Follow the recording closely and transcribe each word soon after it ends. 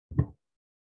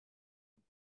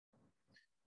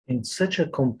In such a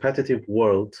competitive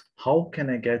world, how can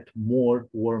I get more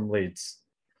warm leads?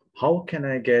 How can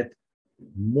I get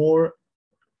more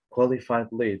qualified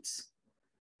leads?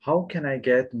 How can I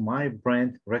get my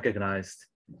brand recognized?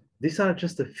 These are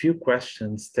just a few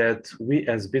questions that we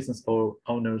as business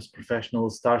owners,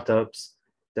 professionals, startups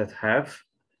that have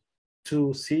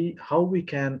to see how we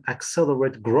can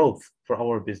accelerate growth for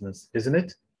our business, isn't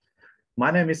it? My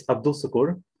name is Abdul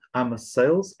Sukur. I'm a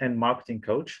sales and marketing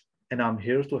coach, and I'm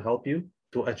here to help you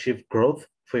to achieve growth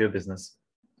for your business.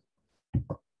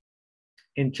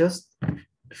 In just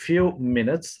a few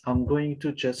minutes, I'm going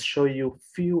to just show you a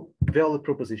few value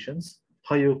propositions,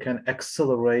 how you can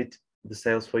accelerate the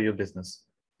sales for your business.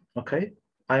 Okay,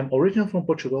 I'm originally from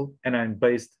Portugal and I'm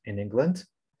based in England,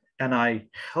 and I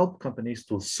help companies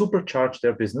to supercharge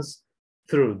their business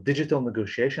through digital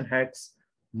negotiation hacks,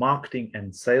 marketing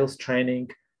and sales training,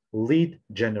 lead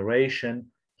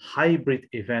generation, hybrid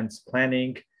events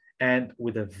planning, and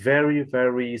with a very,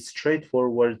 very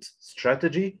straightforward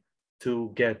strategy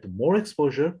to get more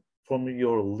exposure from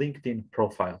your LinkedIn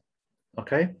profile.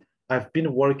 Okay, I've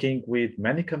been working with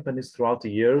many companies throughout the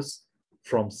years,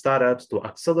 from startups to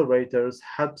accelerators,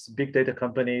 hubs, big data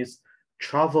companies,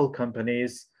 travel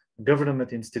companies,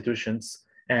 government institutions,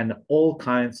 and all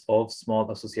kinds of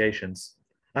small associations.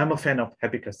 I'm a fan of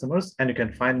happy customers, and you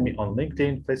can find me on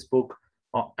LinkedIn, Facebook,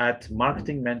 at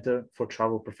Marketing Mentor for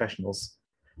Travel Professionals.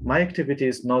 My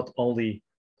activities not only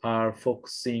are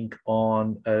focusing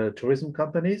on tourism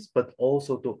companies, but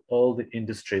also to all the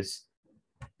industries.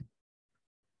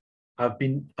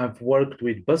 I've worked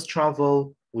with bus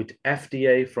travel, with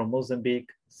FDA from Mozambique,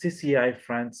 CCI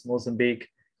France, Mozambique,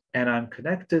 and I'm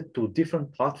connected to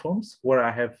different platforms where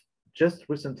I have just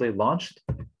recently launched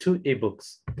 2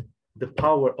 ebooks, The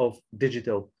Power of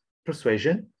Digital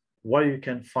Persuasion, where you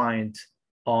can find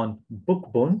on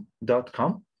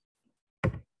bookboon.com,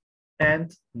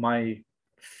 and my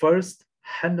first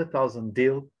 100,000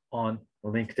 deal on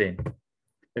LinkedIn.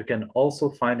 You can also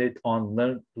find it on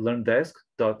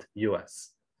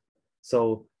learndesk.us.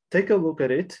 So take a look at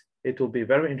it. It will be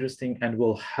very interesting and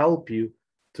will help you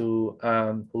to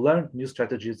learn new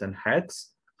strategies and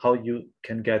hacks, how you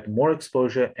can get more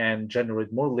exposure and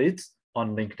generate more leads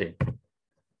on LinkedIn.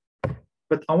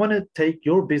 But I want to take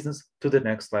your business to the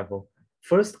next level.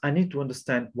 First, I need to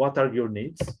understand what are your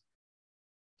needs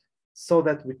so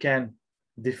that we can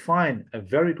define a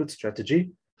very good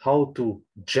strategy how to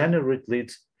generate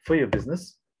leads for your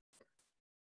business.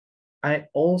 I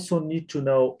also need to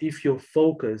know if your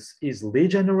focus is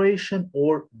lead generation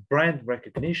or brand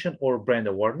recognition or brand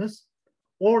awareness,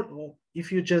 or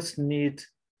if you just need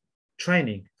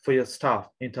training for your staff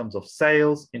in terms of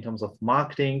sales, in terms of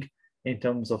marketing, in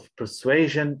terms of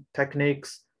persuasion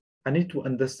techniques. I need to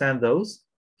understand those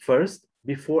first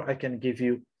before I can give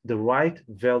you the right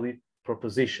value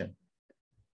proposition.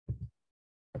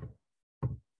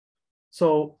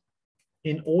 So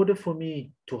in order for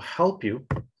me to help you,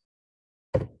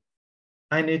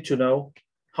 I need to know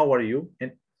how are you,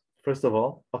 and first of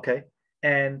all, okay,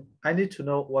 and I need to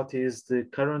know what is the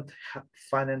current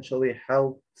financially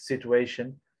health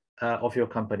situation of your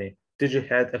company. Did you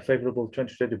have a favorable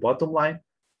 2020 bottom line?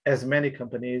 As many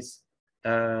companies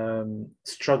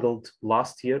struggled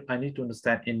last year, I need to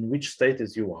understand in which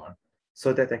status you are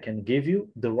so that I can give you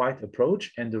the right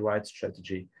approach and the right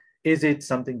strategy. Is it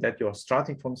something that you're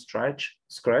starting from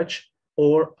scratch,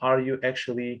 or are you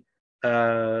actually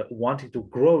wanting to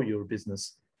grow your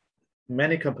business?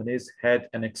 Many companies had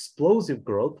an explosive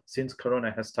growth since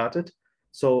Corona has started.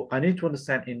 So I need to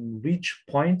understand in which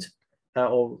point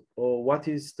or what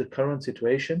is the current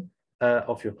situation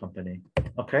of your company,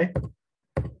 okay?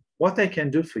 What I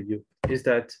can do for you is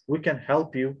that we can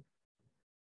help you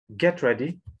get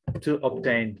ready to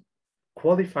obtain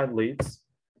qualified leads,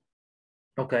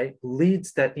 okay?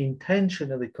 Leads that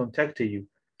intentionally contact you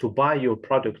to buy your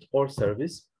product or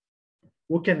service.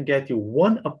 We can get you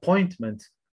 1 appointment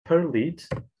per lead.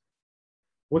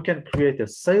 We can create a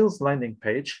sales landing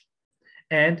page,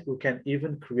 and we can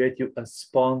even create you a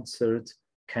sponsored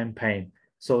campaign.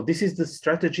 So this is the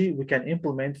strategy we can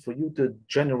implement for you to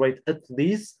generate at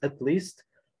least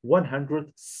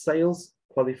 100 sales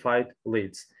qualified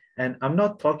leads. And I'm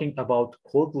not talking about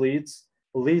cold leads,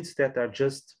 leads that are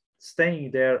just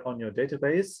staying there on your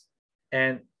database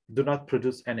and do not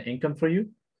produce any income for you.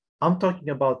 I'm talking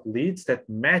about leads that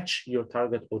match your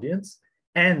target audience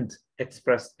and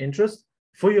express interest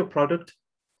for your product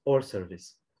or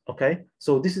service, okay?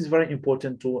 So this is very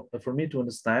important for me to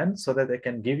understand so that I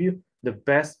can give you the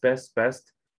best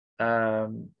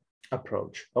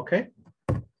approach, okay?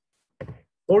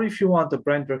 Or if you want the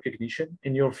brand recognition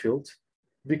in your field,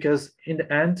 because in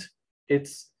the end,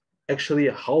 it's actually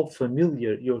how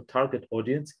familiar your target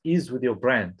audience is with your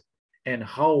brand and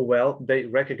how well they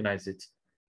recognize it.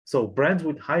 So brands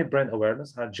with high brand awareness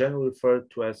are generally referred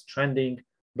to as trending,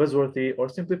 buzzworthy, or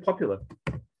simply popular.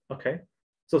 Okay.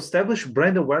 So established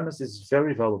brand awareness is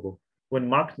very valuable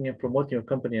when marketing and promoting your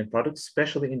company and products,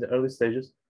 especially in the early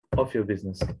stages of your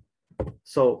business.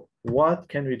 So what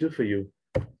can we do for you?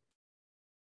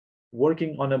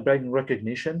 Working on a brand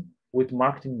recognition with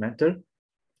Marketing Mentor,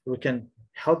 we can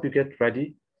help you get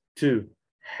ready to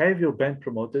have your brand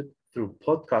promoted through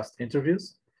podcast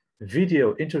interviews,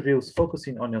 video interviews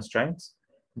focusing on your strengths,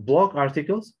 blog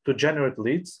articles to generate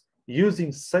leads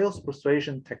using sales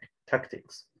persuasion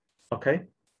tactics. Okay,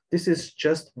 this is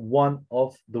just one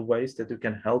of the ways that we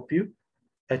can help you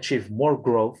achieve more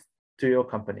growth to your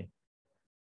company.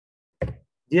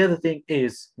 The other thing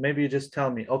is, maybe you just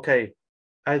tell me, okay,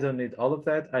 I don't need all of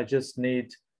that. I just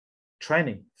need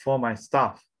training for my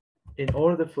staff in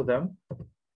order for them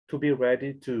to be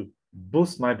ready to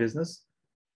boost my business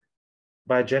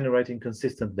by generating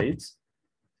consistent leads,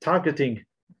 targeting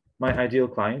my ideal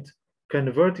client,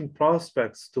 converting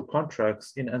prospects to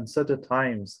contracts in uncertain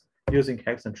times using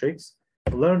hacks and tricks,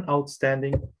 learn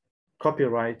outstanding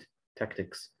copyright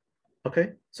tactics.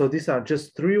 Okay, so these are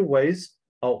just 3 ways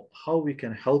of how we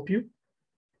can help you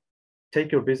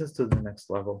take your business to the next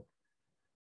level.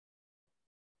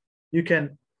 You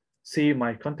can see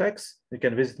my contacts. You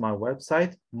can visit my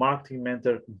website,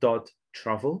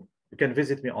 marketingmentor.travel. You can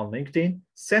visit me on LinkedIn,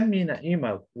 send me an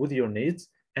email with your needs,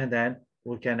 and then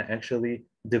we can actually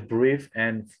debrief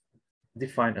and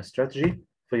define a strategy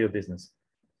for your business.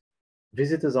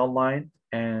 Visit us online,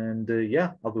 and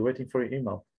yeah, I'll be waiting for your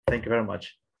email. Thank you very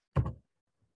much.